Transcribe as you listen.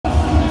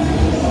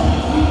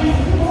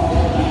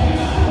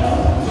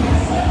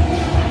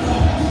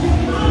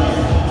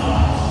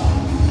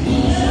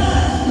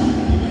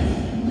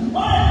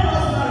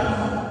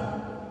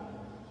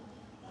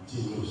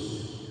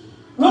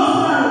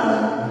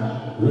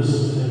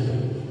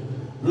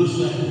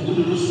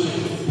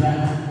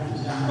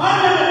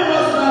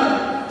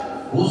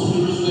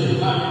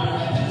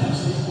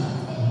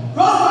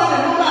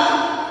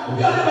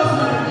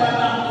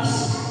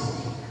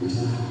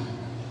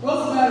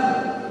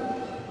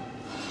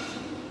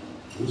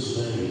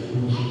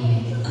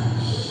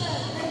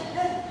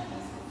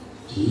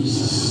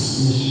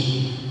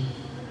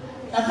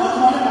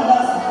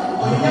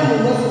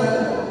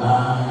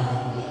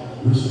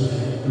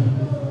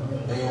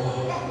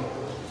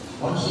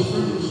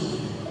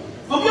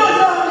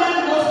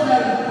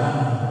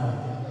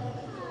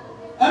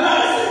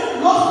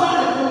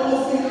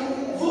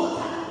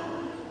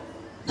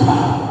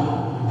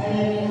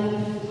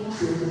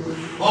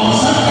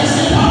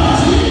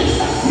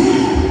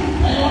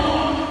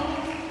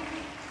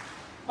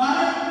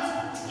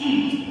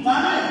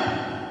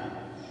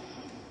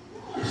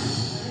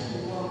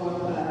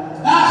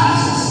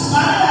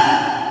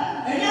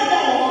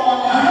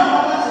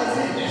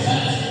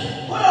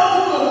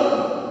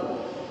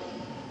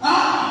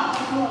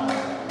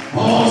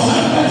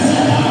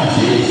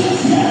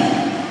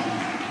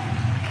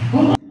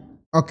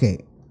Okay,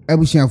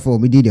 abusia for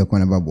me did your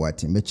corner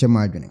babuati, me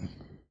chema adwene.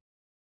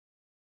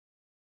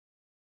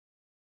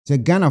 Se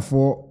Ghana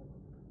for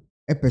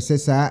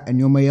epesesa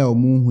enyoma ya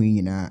omu hu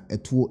nyina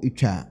etuo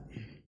etwa.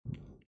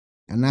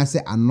 Anase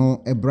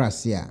ano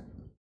ebrase a.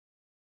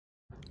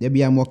 De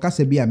bia mo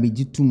kasa bia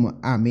megitum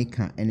a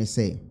meka ene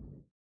say.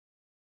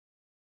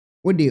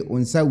 Wode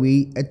onsa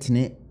wei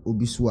etene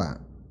obiso a.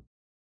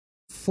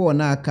 4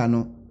 na aka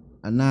no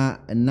ana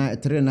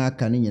 3 na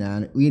aka ni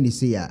nyina uye ni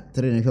se ya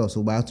 3 na hwe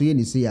so ba to ye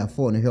ni se ya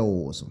 4 na hwe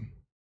wo so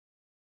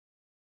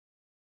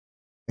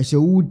ehye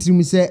wu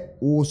trim se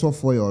wo so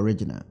for your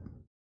original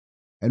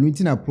enu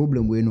nti na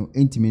problem we no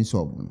entimi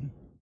solve no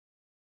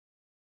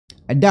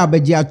ada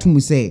abaji atum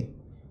se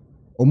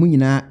omu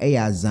nyina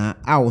eya azan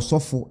a wo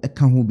sofo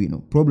eka ho bi no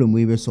problem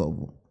we be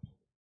solve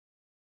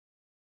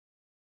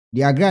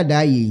di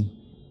Agradaa yi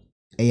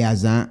eya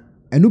azan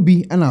enu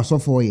bi ana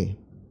sofo ye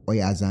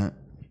oya azan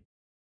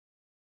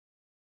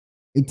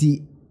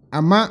iti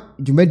ama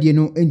dwumadie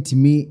no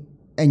entimi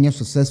enye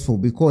successful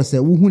because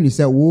wo hu ni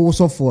se wo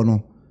sofo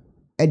no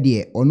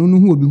de ono no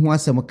hu obi hu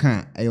asem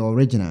ka e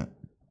original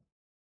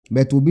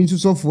but obi nso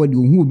sofo de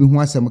hu obi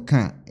hu asem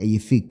ka e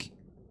fake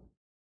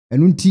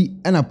enu nti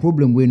ana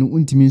problem we no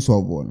ntimi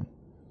solve no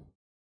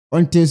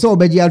until so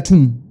obaji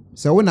atum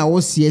se wo na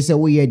wo sie se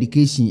wo ye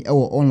education e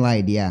wo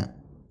online dia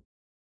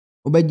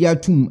obaji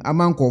atum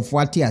ama nkofo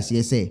ate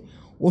ase se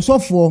wo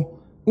sofo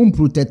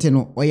protect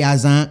no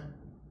oyazan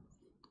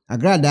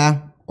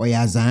Agradaa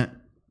oyazan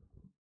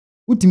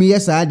utimi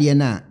yesa ade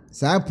na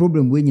saa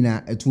problem we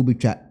nyina etu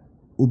betwa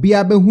obi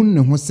abehun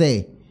ne ho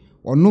se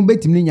ono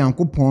betimi ne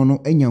Nyankopon no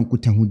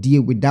anyankotahudie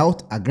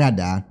without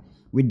Agradaa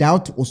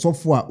without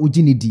osofo a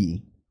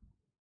oginidi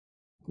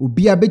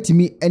obi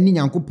abetimi ani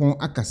Nyankopon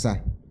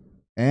akasa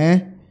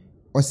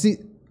osi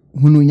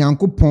hunu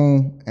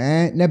Nyankopon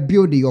na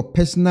build your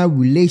personal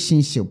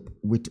relationship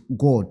with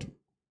God.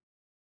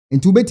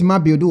 And to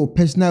betimi build your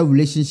personal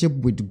relationship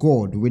with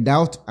God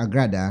without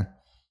Agradaa.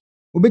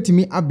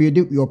 Ubetimi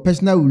build your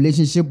personal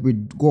relationship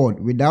with God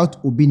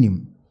without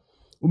obinim.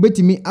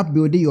 Ubetimi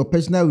build your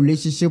personal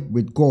relationship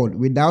with God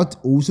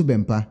without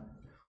Ousubempa.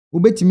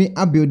 Ubetimi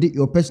build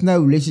your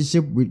personal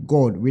relationship with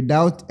God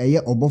without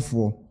eye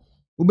obofo.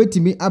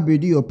 Ubetimi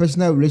build your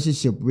personal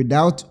relationship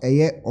without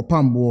eye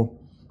opambo.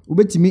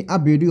 Ubetimi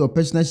build your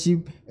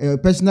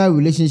personal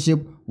relationship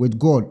with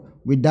God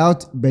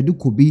without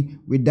bedukubi,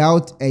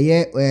 without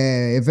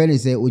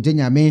evenise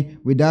ojenyame,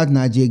 without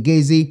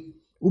najegezi.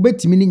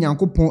 Ubetimi ni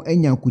Nyankopon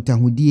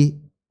enyankutahudie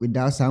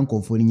without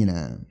sankofo ni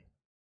nyina.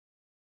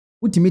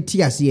 Utimi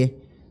tiase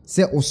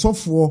se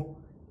osofo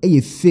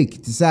eye fake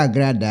ti sa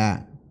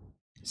Agradaa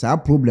sa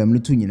problem no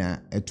to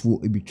nyina etuo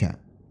ebitwa.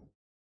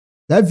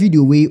 That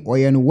video we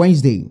oye no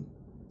Wednesday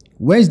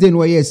no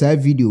oye sa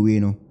video we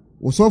no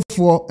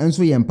osofo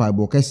enso ye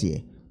mpabo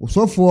kase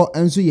osofo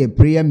enso ye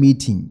prayer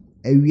meeting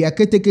awia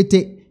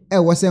ketekete e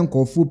wose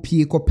nkofo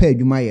pie kopa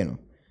adwuma ye no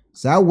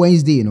sa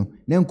Wednesday no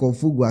na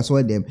nkofo gu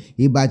aso dem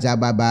hibaja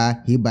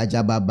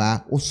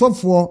baba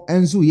osofo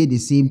enso ye the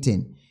same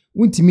thing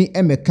untimi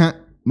emeka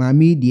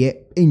maami de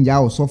enja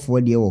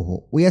osofo de wo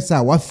ho wo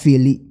yesa wa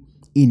fail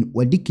in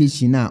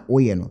education a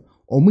oye no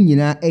omu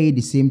nyina e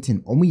the same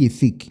thing omu ye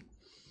fake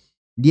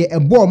de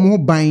ebo omu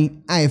ban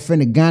a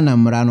efe Ghana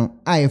mra no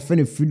a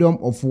efe freedom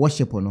of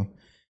worship no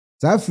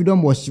sa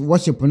freedom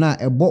worship na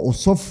ebo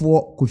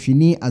osofo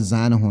kofini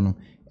azan ho no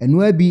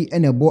eno abi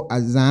ena ebo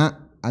azan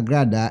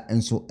Agradaa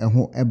enso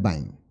eho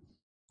eban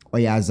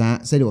oya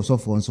azan se de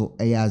osofo enso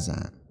eya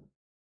azan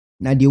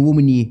na de wo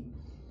mni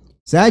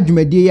sa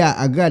adwumadie ya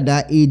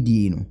Agradaa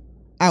edi no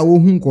a wo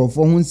hu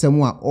nkofo ho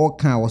nsem a o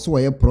kan wo so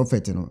ye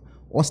prophet no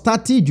o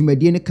start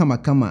adwumadie ne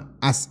kama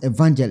as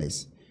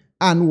evangelist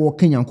an wo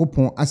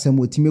Nyankopon asem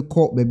otime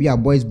kọ baby a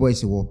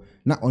boys wo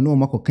na ono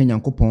makọ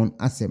Nyankopon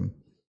asem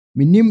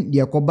minim de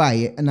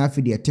ekobaaye na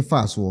afi de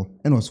tefa so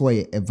eno so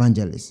ye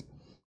evangelist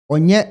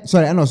onye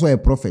sorry eno so ye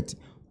prophet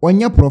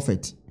onye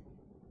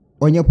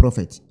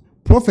prophet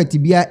prophet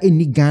bia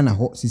eni Ghana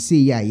ho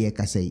sese ya ye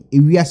kasai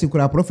ewiase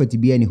kura prophet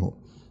bia ni ho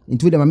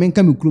nti de ma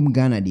menka me kurum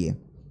Ghana de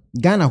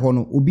Ghana ho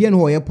no obi no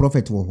ho ye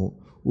prophet wo ho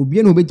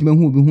obi no obetime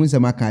hu obi hu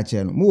nsem aka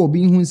akere no mo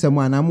obi hu nsem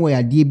ana mo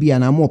ya de bia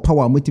na mo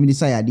power motimi de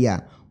sai ade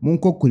a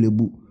monko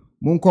kolebu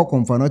monko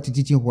Comfort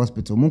Teaching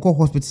Hospital monko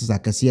hospitals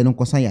akase no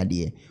nkosa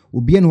yade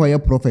obi no ho ye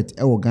prophet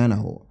e wo Ghana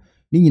ho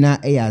ni nyina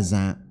e ya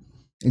azan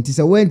nti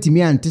se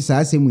wantimi ante saa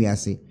asemu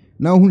yase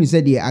na ohunu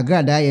se de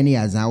Agradaa ye ne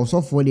ya azan wo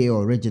sofo de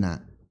original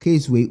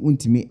case we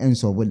untimi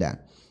ensolve da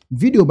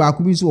video ba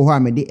ku bi so ho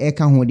amede e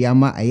ka ho de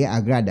ama aye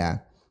Agradaa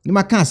ni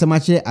maka asema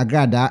che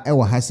Agradaa e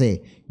wo ha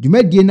se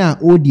dwumadie na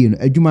odie no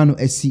adwuma no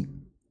asi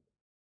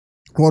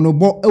kono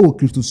bo e wo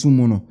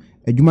Kristosum no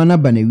adwuma na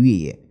ba na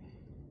wieye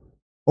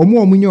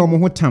omo omunye omo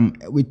ho tam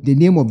with the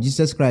name of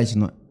Jesus Christ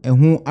no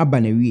eho aba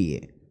na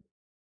wieye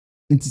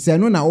nti se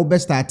no na wo be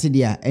start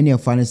dia ene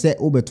fa ne se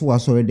wo beto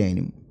asore dan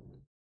nim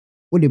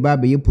wo de ba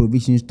be ye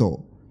provision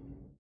store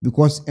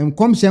because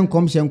commission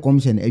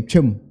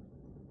atwam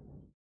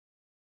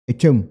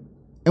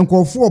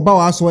enkofo ba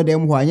wa so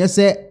dem ho anya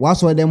se wa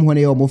so dem ho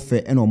ne yo mo fe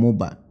ena mo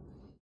ba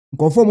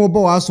nkofo mo ba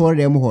wa so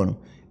dem ho no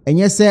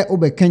enye se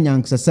obekanya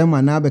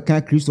nsesema na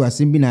abeka Kristo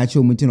asem bi na ache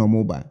omuti no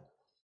mo ba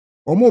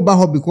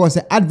ho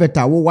because advert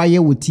wo waye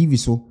wo TV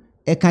so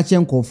e ka che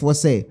nkofo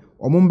se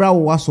omombra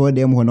wo wa so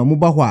dem ho no mo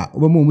ba ho a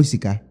obema mo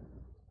sika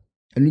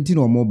enu ti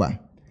no mo ba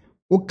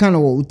wo kan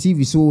wo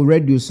TV so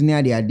radio so ne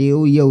ade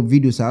o ye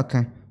videos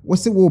aka wo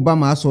se wo ba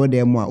ma so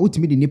dem a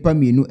utimi de nipa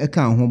mienu e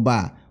kan ho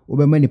ba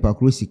obema nipa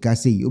kro sika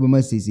sei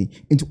obema sesi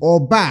into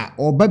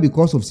oba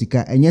because of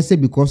sika enye se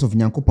because of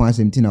nyankopon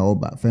asemti na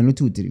oba fa no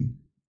 2-3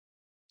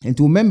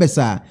 into members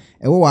a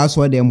ewo wa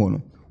so dem ho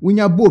no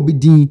unya bo obi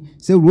din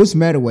se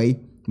Rosemary way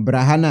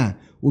brahana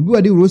obi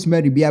wadi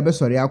Rosemary bia be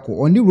sori akọ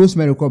oni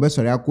Rosemary ko be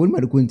sori akọ ni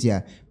madiko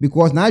ntia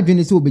because na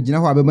adwene se obegina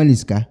ho abema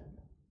nisika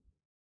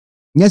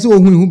nya se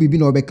ohun hu bibi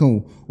na obeka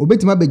o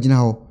obetima begina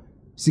ho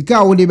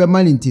sika wo de be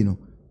malinti no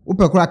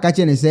upekura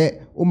kache ne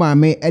se o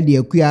maame e de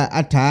akua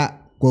ata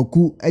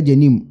kwaku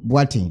ajenim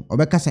boaten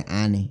obekasa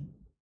ane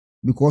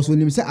because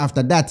onim se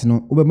after that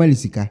no obema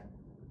sika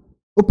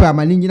opa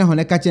amani ngina ho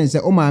ne kache ne se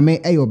o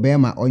maame e yo be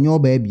ma onye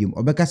oba abiem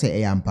obekasa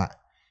e yampa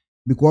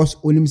because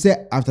onim se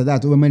after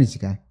that obema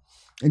sika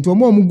enti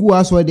omo omugu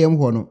aso dem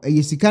ho no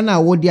eye sika na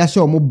wo de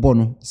ahye omo bo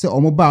no se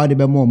omo ba wo de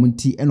be ma omo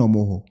nti e no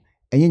omo ho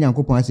enye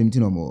nyankopon asemti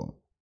no omo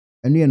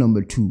enu ye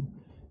number 2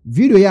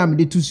 video ya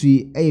amde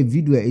tusui eye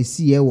video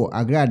esi ye wo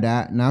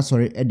Agradaa na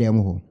asori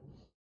edem ho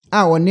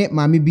a wone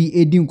maame bi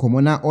edi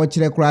nkomo na o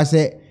kire kura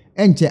se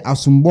enche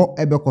asumbo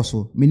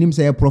ebekoso menim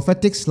se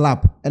prophetic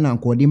slap na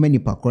ankode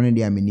manipa krono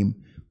de amenim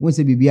won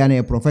se bibia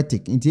na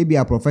prophetic nti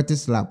bia prophetic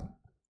slap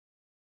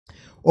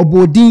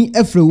obodin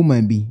efre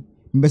woman bi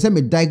mbese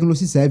me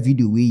diagnosis a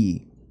video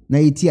we na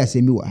yeti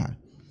asemi wa ha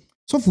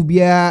sofu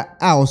bia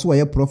a oso wo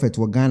ye prophet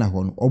wo Ghana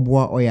ho no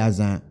oboa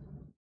oyazan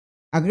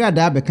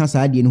Agradaa be kan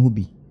sa ade no ho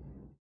bi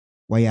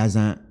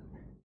wayazan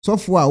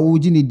sofu a wo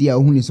gini dia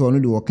ohuni so no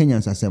de wo Kenya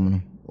nsasem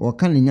no wo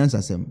kan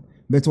nyansasem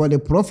but wo the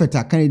prophet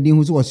akan de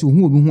hu so wo se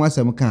hu obi hu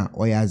asem kan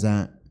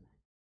oyazan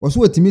wo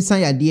so otimi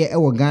san yade e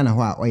wo Ghana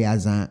ho a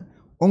oyazan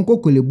onko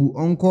kolebu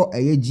onko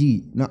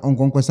eyeji na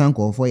onko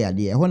sanko fo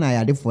yade e ho na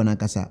yade fo na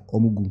kasa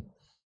omugu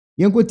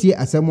yenko tie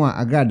asem a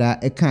Agradaa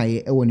e kan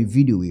ye e wo ne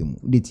video we mu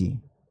deti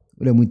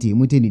ole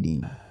muti ni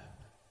din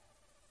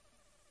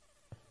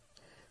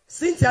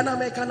Cynthia na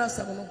me kana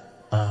asem no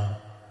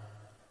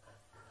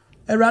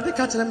Erade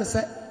ka kire me se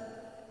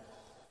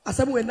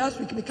asem we last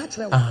week me ka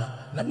kire wo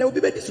na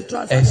obi be di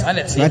sutra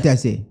asem what I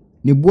say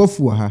ne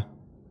buafu ha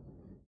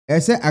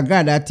ese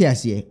Agradaa te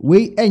ase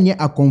we enye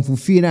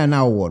akonfufi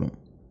na wo no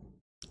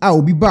a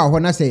obi ba ho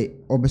na se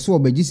obeso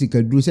obegi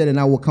sika duru se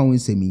na wo ka won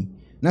semi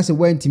na se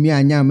wantimi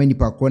anya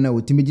amanipa kro na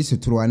otimi gi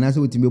sotoro na se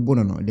otimi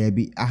bono no da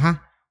bi aha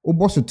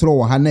obo sotoro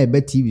wo ha na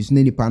ebe TV so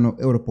na nipa no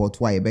e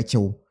report wa ebe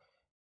chewo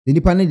the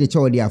nipa na de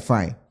chewo dia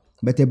fine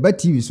but ebe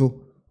TV so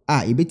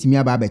ebetimi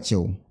aba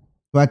abechewo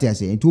what I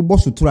say nti obo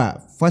sotoro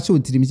a fa se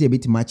otiri mi se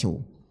ebetimi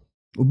achewo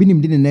obi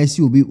nim de na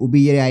asi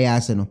obi yere aya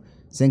ase no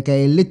senka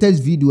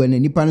latest video na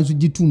nipa no so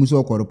gitum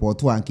so ko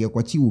report wa nke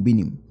kwachi obi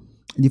nim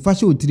the fa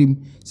se otiri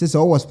se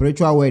o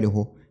spiritual word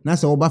ho na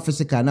se oba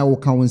physical na wo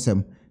ka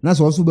wonsem na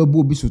se oso bebu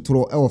obi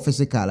sotoro e wo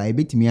physical a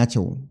ebetimi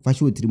achewo fa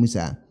se otiri mu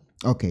sa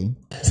okay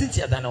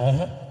Cynthia da no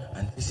ho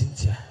and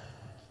Cynthia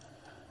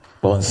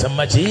bon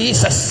sama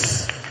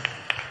Jesus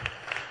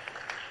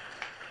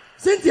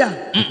Cynthia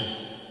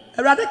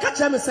Erade ka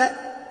kire me se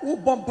wo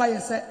bompa ye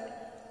se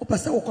wo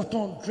pese wo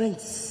cotton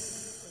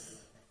drinks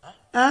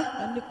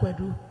ani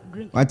kwadu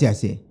drink what I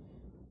say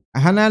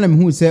ahana na me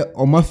hu se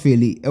oma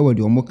feli e wo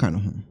de omo ka no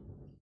ho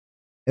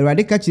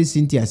Erade ka kire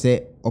Cynthia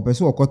se o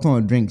pese wo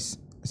cotton drinks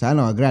sa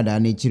na Agradaa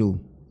na kire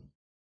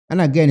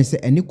ana again se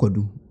ani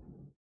kwadu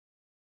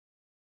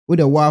wo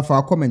de wa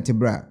fa comment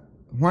bra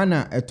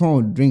hwana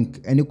eton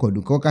drink ani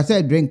kwadu ko ka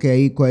se drink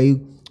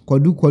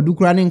kwadu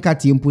kura ne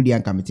nkate mpo di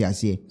ankamete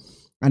ase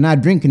ana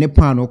drink ne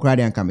pan no kura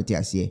di ankamete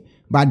ase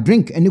but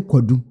drink ani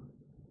kwadu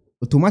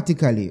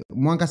automatically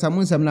mo ankasa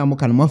mo nsam na mo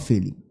kan mo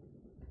feli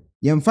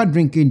yemfa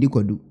drink ndi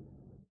kwadu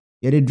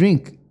the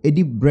drink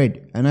edi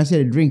bread and I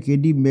said drink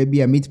edi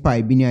maybe a meat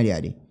pie bi near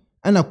ade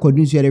ana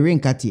kwadu nso yɛ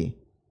drink atie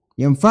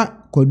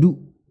yɛmfa kwadu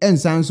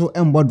ensan so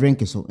embo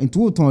drink so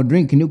nti ton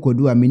drink ni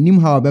kwadu a menim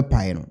how be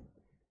pie no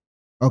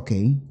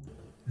okay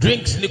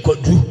drinks ni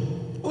kwadu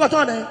what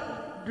on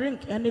drink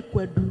any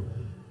kwadu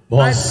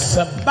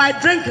by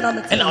drink na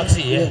me and out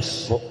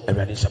yes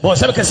bo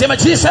say can say my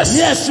Jesus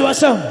yes you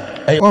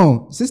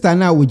oh sister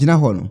na wo gina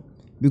ho no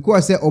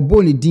because say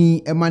obo ni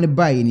din e ma ne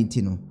buy ni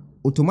ti no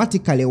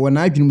automatically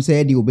wona adwunum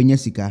say de obenya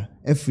sika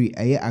every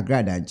aye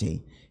Agradaa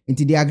nche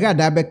nti de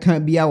Agradaa be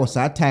kan bia wo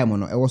sa time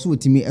no e wo so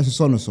otimi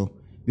esoso no so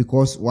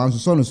because wan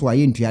so no so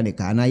aye ntua de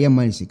ka na aye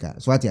man sika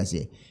so ati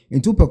ase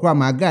nti upekura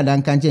ma Agradaa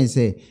nka nchen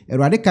say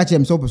erade ka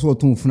chem so peso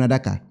otun funa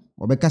daka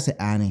obeka se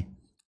ane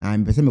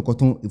am pese me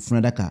koton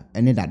ifuna daka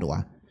ene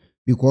dadoa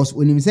because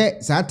onim say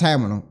sa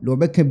time no le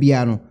obeka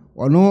bia no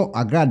ono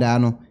Agradaa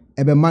no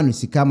ebe manu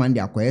sika man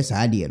de akoye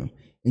sa ade no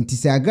nti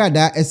se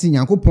Agradaa esi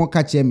Nyankopon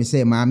ka chem me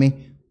say maame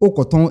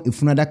okoton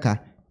ifuna daka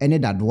ene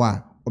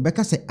dadoa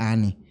obeka se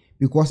ane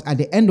because at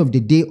the end of the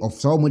day of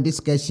some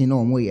discussion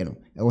no mo ye no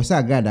e was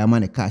Agradaa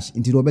man cash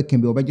nti obeka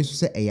bi obeje so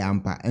se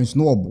eyampa enso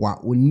no oboa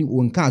oni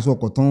wonka so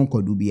okoton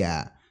kwadu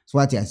bia so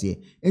ati ase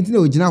nti na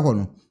ogina ho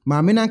no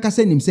maame na nka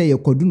se nim se ye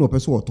kwadu no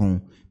opeso oton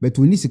but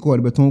oni sika o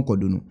beton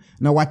kwadu no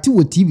na wate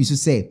wo TV so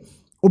se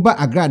oba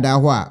Agradaa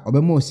ho a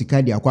obema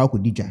osika dia kwa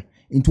akodidwa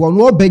nti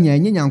wono obanya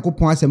nye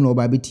Nyankopon asem na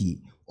oba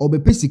beti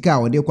obepe sika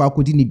o de kwa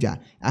akodi nidwa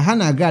aha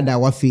na Agradaa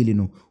wa fail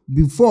no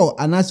before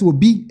anase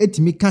obi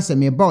etimi kasa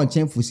me ba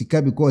onchen fu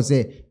sika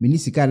because mini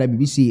sika la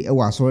BBC e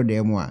wa asoro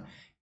de mo a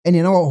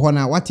ene na ho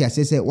na wate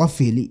asese wa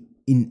fail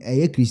in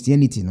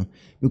Christianity no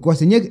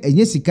because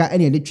enye sika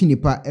ene de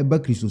twinipa e ba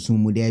Kristosum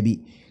mu da bi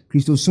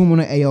Kristosum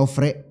no e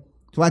ofre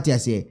to wate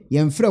ase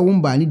ye mfre wo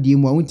mba ne die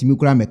mu a wontimi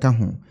kura meka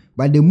ho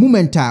but the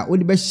moment a wo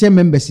de be hye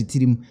members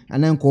tirim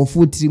anan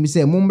kofo tirim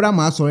say mombra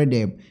ma asore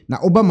dem na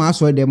oba ma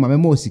asore dem ma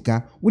memo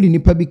sika wo de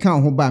nipa bi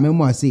kan ho ba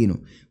memo asei no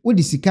wo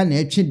de sika na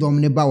etwe dom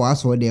ne ba wa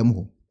asore dem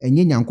ho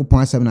enye Nyankopon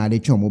asem na ade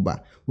twe mo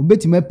ba wo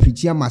betima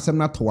preach am asem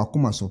na to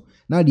wakoma so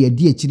na de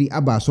adi akiri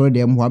aba asore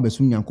dem ho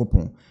abesum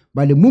Nyankopon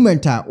but the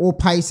moment a wo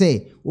pai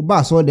say wo ba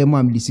asore dem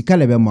am de sika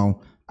lebe ma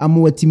wo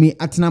amwatimi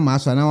atena ma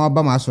asore na wa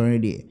ba ma asore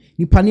de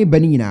nipa ne ba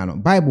ni nyina no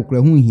Bible kura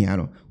hu hia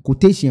no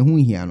quotation hu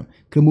hia no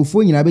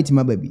kremofo nyina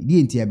betima ba bi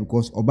die ntia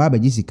because oba ba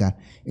gisika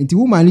enti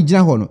woman ni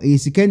gina ho no e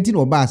sika nti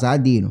no oba asa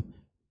de no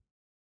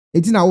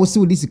enti na wo se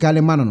wo di sika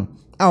le ma no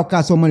a o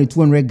ka so money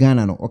 200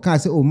 Ghana no o ka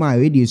se o ma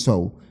we di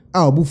so a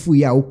obufu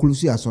ya o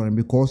kulusu ya so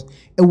because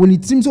e woni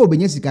tim so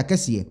obenya sika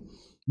kese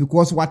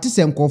because what is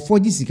enkofo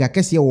gi sika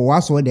kese wo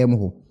wa so dem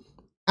ho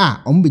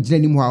a o mbe gina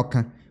ni mu ha o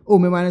ka oh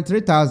me man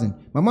 3000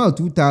 mama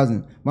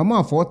 2000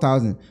 mama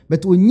 4000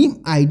 but onyim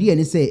idea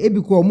ni say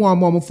ebiko mo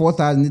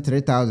 4000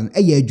 3000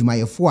 eye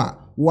adwumayefo a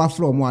wo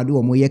afro mo ade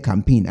wo ye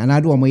campaign and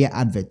ade wo ye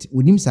advert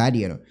onim sa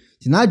de no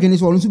ti na adwene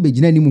so onso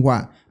begina nim ho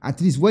a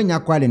at least wanya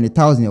kwale ne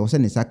 1000 wo se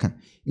ne saka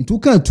into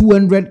kan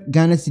 200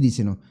 Ghana cedis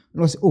no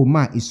no say oh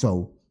ma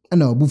iso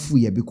na obufu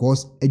ye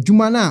because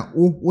adwuma na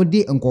wo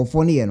de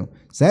enkofo ne ye no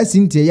sa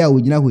Cynthia ya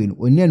ogina ho no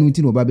oni anu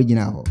ti no ba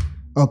begina ho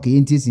okay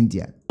enti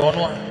Cynthia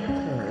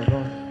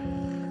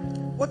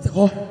what the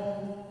ho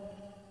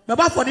me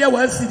ba for there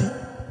 1 cedi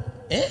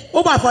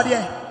o ba for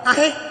there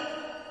ahe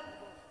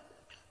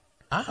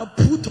a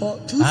put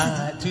 2 cedi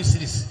 2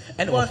 cedis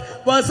and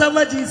what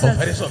some Jesus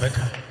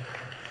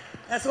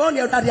that's one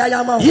you that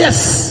ya ma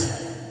yes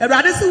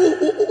erade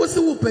se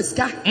wo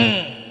pesca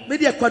me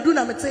de kwadu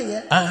na mete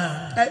ye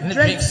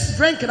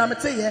drink na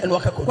mete ye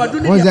kwadu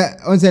ni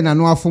onse na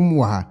no afom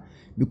wa ha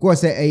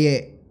because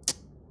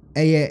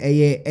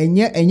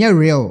enye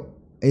real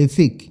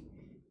fake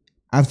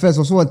at first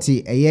also what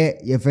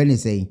ye friend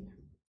say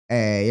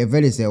ye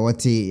very say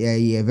what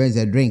ye very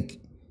say drink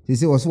they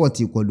say was what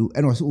kwadu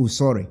and was oh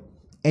sorry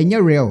enye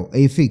real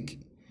fake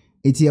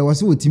it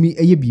was what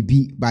me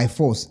bibi by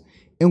force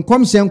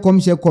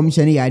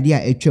nkomhye ya ade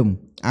a etwam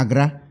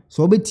agra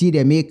so obeti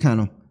de me ka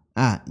no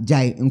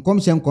jai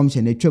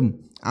nkomhye etwam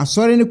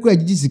asore ne kura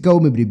gigi sika o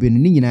mebrebe no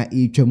nyina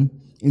etwam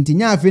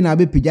ntinya afi na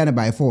abepija ne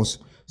by force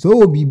so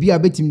o bibi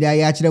abetim de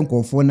aya kire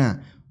nkofo na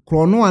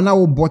krono ana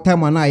wo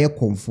bottom ana aye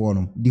konfo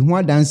no di ho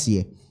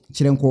adanse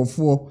kire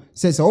nkofo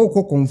se wo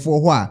kokonfo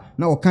ho a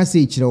na wo ka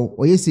se kire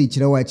wo ye se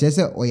kire wa kire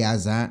se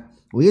oyaza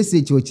wo ye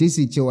se kire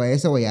se kire wa ye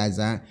se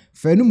oyaza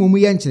fa nu mumu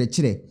ye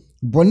nkire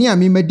boni a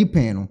me madi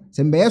pen no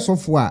se mbe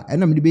yesofo a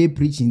ena me be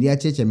preaching dia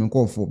cheche me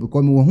nkofo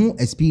because me wo ho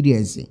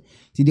experience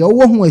ti de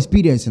wo ho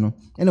experience no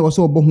ena wo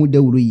so obo ho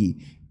dawuro yi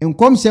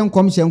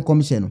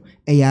nkomhye no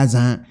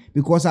eyaza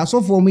because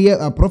asofo mo ye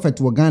prophet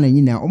wo Ghana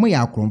nyina omo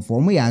ya akromfo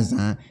omo ya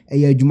azan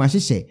eya adwuma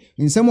hyehye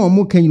nsem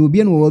omo kan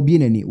obi na wo bi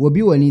nani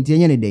obi wani tie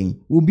nyane den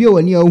obi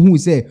wani ahu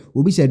se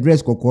obi she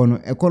dress kokko no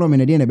economy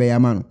na de na be ya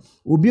ma no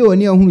obi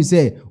wani ahu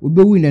se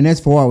obi wi in the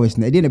next 4 hours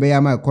na de na be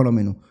ya ma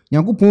economy no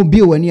Nyankopon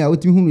obi wani a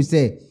otimi hu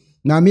se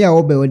na me a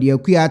wo be wode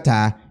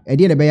akuata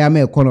ede na be ya ma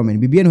economy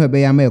bibie no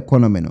be ya ma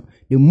economy no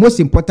the most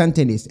important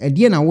thing is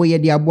ede na wo ye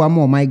de abo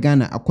ama my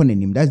Ghana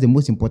akonanim that's the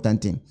most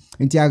important thing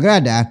nti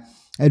Agradaa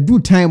a do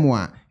time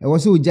wa e wo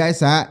se ugya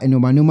saa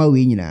enoma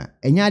we nyina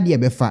enya de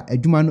befa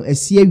adwuma no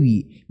asi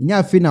awie nya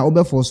afi na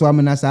obefo so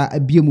amena saa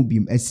abie mu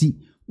bim asi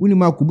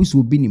unima kobuso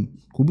obinim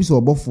kobuso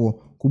obofo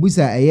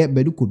kobusa eye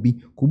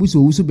bedukobi kobuso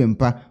owusu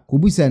bempa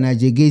kobusa na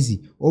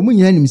jegezi omu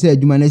nyina nim se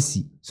adwuma na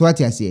si so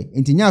ati ase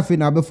enti nya afi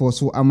na obefo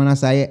so amena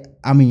saa ye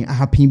amen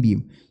ahapin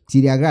bim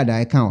ti de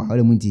Agradaa e kan wa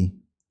ole munti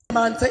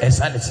mante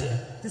esanity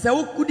ti se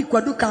wo kudi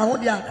kwadu ka ho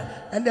dia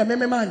ende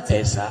meme mante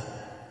esa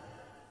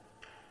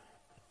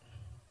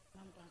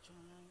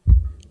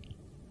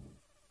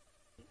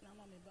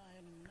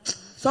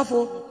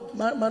sofo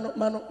mano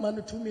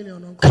 2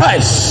 million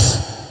Christ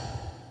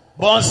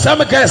bon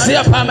some can see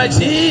upon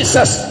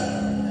Jesus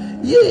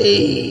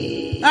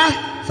yeah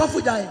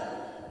sofo jai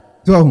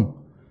so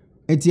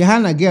enti ha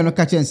na girl no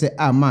ka chen se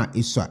ama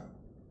iswa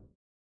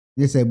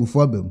yes e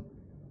before bem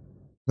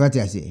what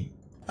you say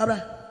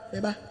abra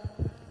beba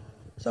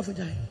sofo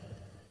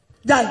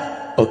jai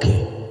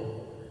okay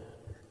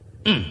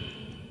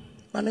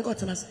mane ko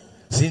tena se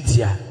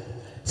Cynthia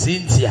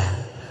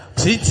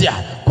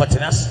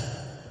Quaternas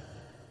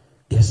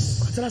yes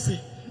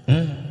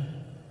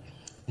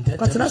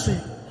Quaternas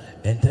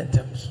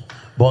Intentems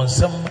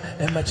Bonsam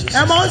emergency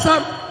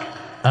Emonsam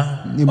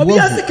Obi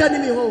asika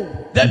ni ho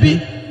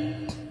Dabi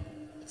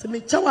se me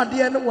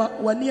chawade no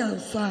wani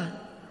anso a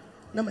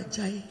na ma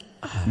chai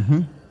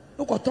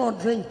no ko ton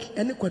drink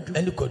any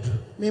kwadu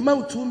me ma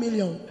 2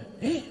 million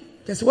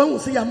just when we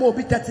see am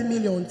obi 30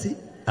 million ti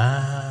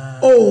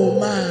oh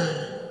man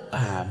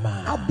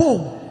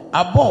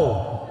abo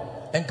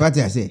what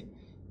I say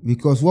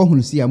because what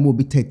who see am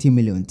obi 30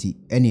 million ti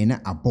ene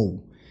na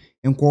abo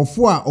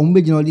enkofo a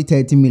ombegina odi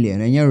 30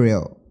 million enye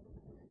real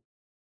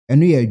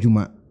enu ya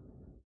adwuma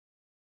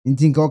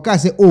ntinka oka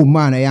say oh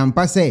man ya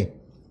mpa say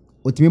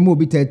otime mo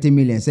obi 30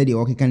 million say de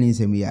okeka ni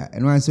nsem ya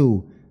enu an say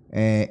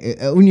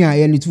unia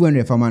ya ni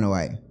 200 fama na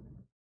why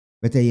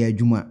but ya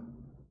adwuma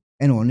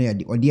ene ono ya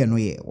odi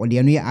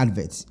eno ye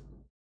advert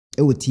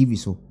e wo TV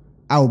so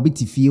a obi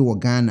tifie wo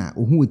Ghana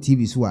ohu wo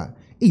TV so a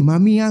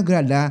mami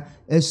Agradaa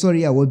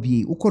sorry a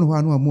wabie ukọ no ho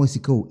anu amo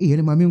sika o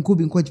ene mami nko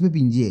bi nko chipe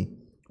binje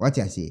what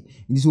I say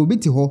ndi so obi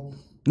ti ho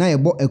na ye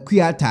bo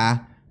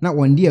akuata na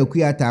wonde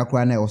akuata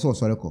akra na ye so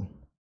sore ko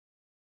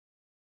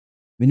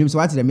menim so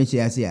what the meche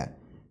ya se a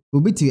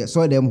obi ti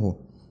so dem ho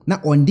na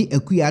onde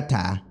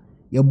akuata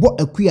ye bo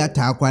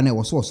akuata akra na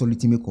ye so sore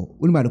timi ko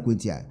oni ma de ko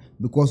ntia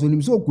because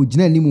onim so ko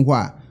gina nim ho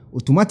a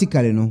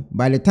automatically no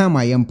by the time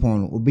I am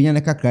pon obenya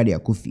na kakra de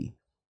akofi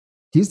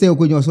ti say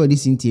ko nyo so di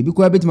Cynthia bi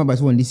ko abetima ba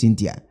so won di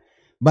Cynthia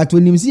but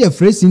when him see a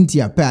fresh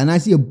Cynthia pe and I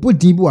see a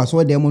body bi was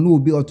so dem no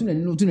obi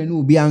otunani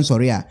obi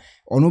ansori a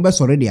ono be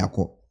sori de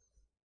akọ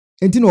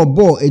enti no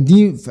obo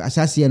edin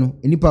asase no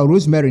enipa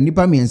Rosemary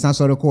enipa miensa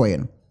sori ko ye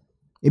no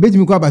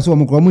ebetimi ko aba so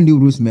omkro mo ndi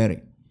Rosemary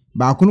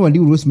ba ko no ndi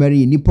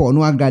Rosemary enipa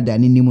ono Agradaa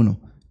ni nimu no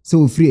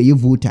so free ye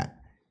voter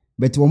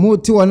but wo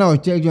ti wona o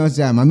check John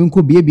say mami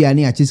nko bia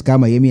na achiska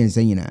ma ye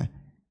miensa nyina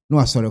no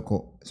asori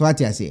ko so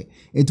ati ase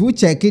etu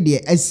check de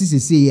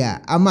asisese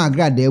ya ama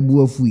Agradaa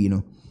ebu afu yi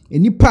no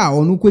enipa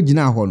onu ko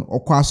gina ho no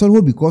okwa asori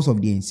ho because of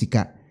the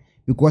sika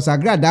because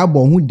Agradaa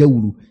bo hu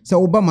dawuru se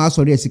oba ma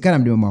asori sika na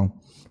de ma ho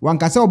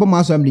wanka se oba ma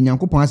asori de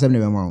Nyankopon asem na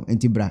be ma ho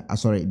enti bra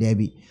asori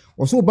dabi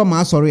oso oba ma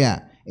asori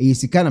a e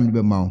sika na de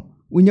be ma ho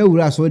unya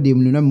wura asori de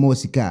mu na me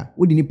sika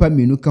wodi nipa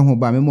menu ka ho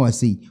ba me ma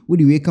sei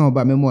wodi we ka ho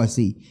ba me ma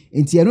sei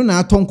enti eno na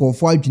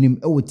atonkofo adwenem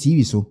e wo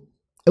TV so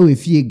e we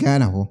fie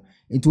Ghana ho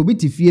enti obi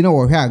ti fie na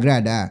wo hwe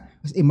Agradaa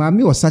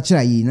mami o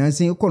sachira yi na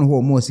sen ko no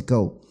ho mo sika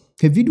o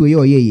ke video ye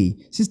oyeye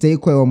sister e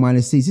ko e o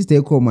man say sister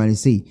e ko o man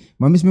say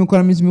mami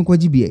simi ko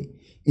gibie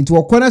into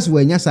okona so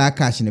anya sa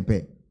cash ne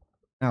pe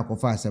na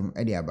akofa asem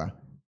e de aba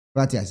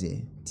what you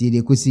say ti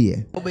de kosi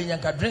ye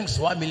obenyanka drinks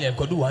 1 million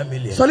kodu 1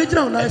 million so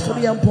little na so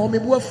de ampo me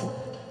buafu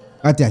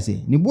what you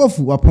say ni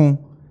buafu wapon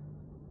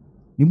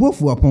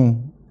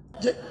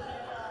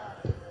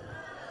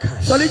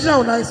so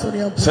little na so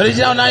de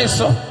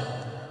ampo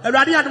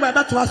Agradaa adu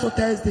ba to aso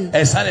Thursday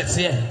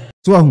esanity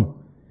so ahu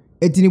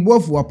etini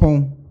buafu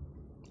wapon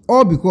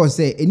all because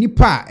say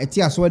enipa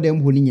eti aso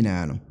dem ho ni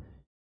nyina no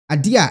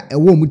ade a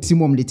ewo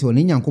mutimom de te no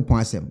Nyankopon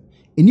asem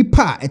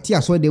enipa eti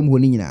aso dem ho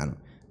ni nyina no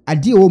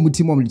ade ewo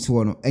mutimom de te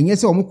no enye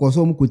se omukọ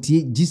so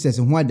omukotie Jesus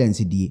ho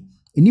adansedie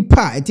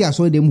enipa eti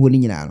aso dem ho ni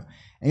nyina no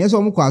enye se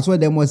omukọ aso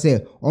dem ho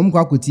se omukọ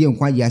akotie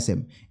nkwaje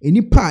asem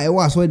enipa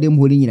ewo aso dem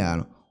ho ni nyina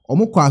no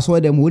omukọ aso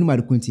dem ho ni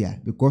madukuntia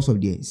because of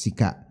the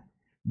sika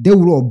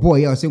dewuro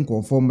boy ya sen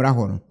ko fo mra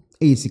ho no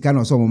sika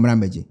no so mra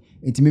meje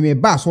enti me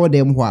ba so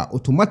dem ho a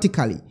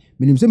automatically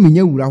menim se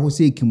menya wura ho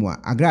se ekimu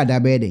a Agradaa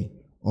be den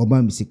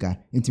oba mi sika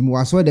enti me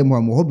waso dem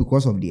ho mo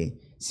because of the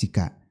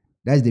sika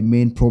that's the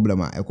main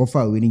problem a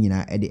ekofa we ni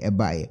nyina e de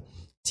ebae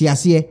ti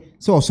ase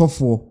se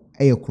osofo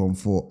eye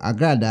kromfo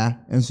Agradaa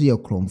enso ye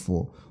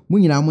kromfo mu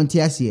nyina mo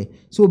nti ase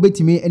so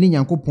obetimi eni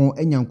Nyankopon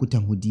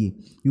enyankutahodie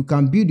you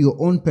can build your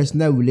own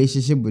personal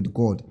relationship with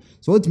God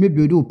so ultimately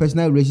build your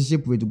personal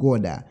relationship with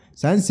God a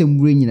sansem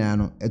wure nyina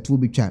no eto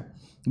obetwa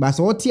ba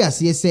so oti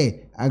ase se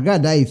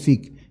Agradaa e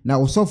fake na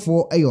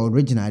osofo eye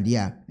original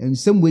dia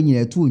ensem we nyina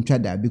eto ntwa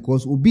da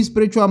because obi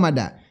spiritual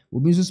mother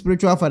obi nso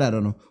spiritual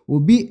father no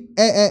obi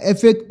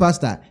fake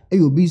pastor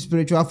obi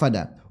spiritual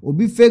father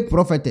obi fake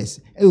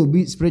prophetess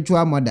obi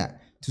spiritual mother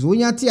so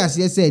wonya te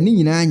ase se ni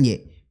nyina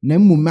anye na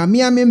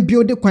mmame ame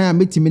build kwan a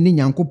metime ne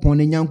Nyankopon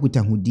ne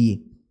nyankuta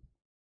hodie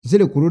se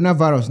the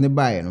coronavirus ne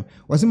bae no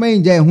wose ma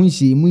nja ehun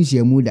hyi mu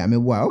nhyi mu da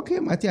mebo a okay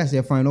mate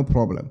ase fine no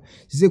problem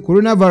se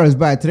coronavirus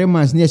bae 3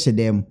 months ne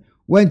hyedem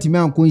wantime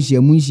anko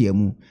nhyi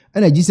mu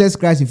ana Jesus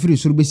Christ free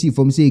soro besi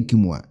fom se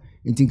ekimu a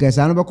ntinka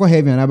sa no beko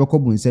heaven na beko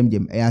bunsam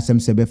dem asem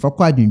sebe fa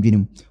kwa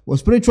adwendwenem wo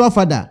spiritual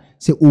father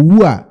se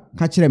owu a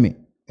ka kire me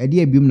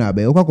ade abium na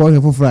ba okwa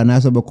hwe foforo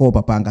na so beko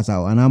papa ankasa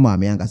o ana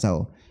maame ankasa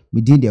o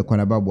medin de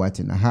konaba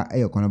boate na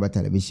ha konaba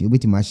television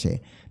obitima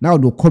share na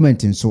do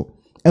comment nso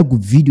agu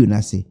video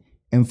na se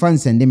emfa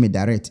send me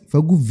direct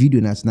fa gu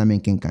video na se na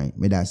menkenkan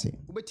me da se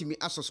obetimi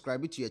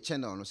subscribe to your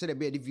channel no se de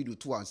be the video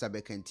to ansa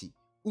bekanti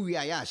uwi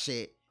aya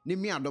share ne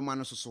mi adoma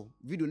no so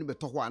video no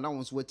beto ho ana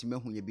wonso watimi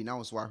ahunya bi na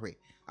wonso ahwe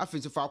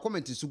afin so fa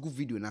comment so gu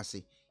video na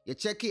se ye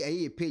check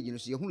page no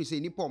so ye hunu se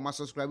nipa o ma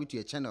subscribe to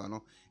your channel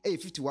no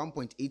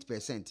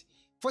 51.8%,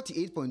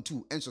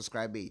 48.2 and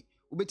subscribe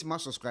ubetima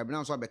subscribe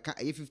now so abeka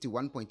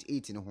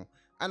 51.8 no ho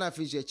ana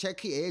afin so ye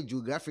check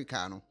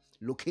geographical no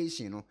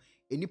location no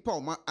enipa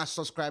o ma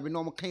subscribe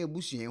no mo kan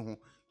abusuen ho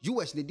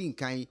US ne din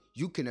kan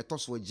UK ne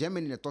toso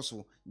Germany ne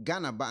toso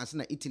Ghana ba ansa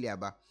na Italy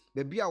aba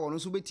bebia wono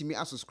so betimi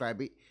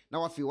subscribe na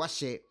wafi wa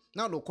share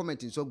na do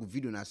comment so gu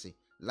video na se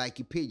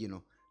like page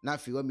no na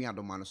afi wa mi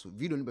adoma no so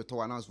video no beto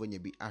wa na so nya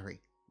bi ahwe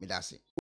medase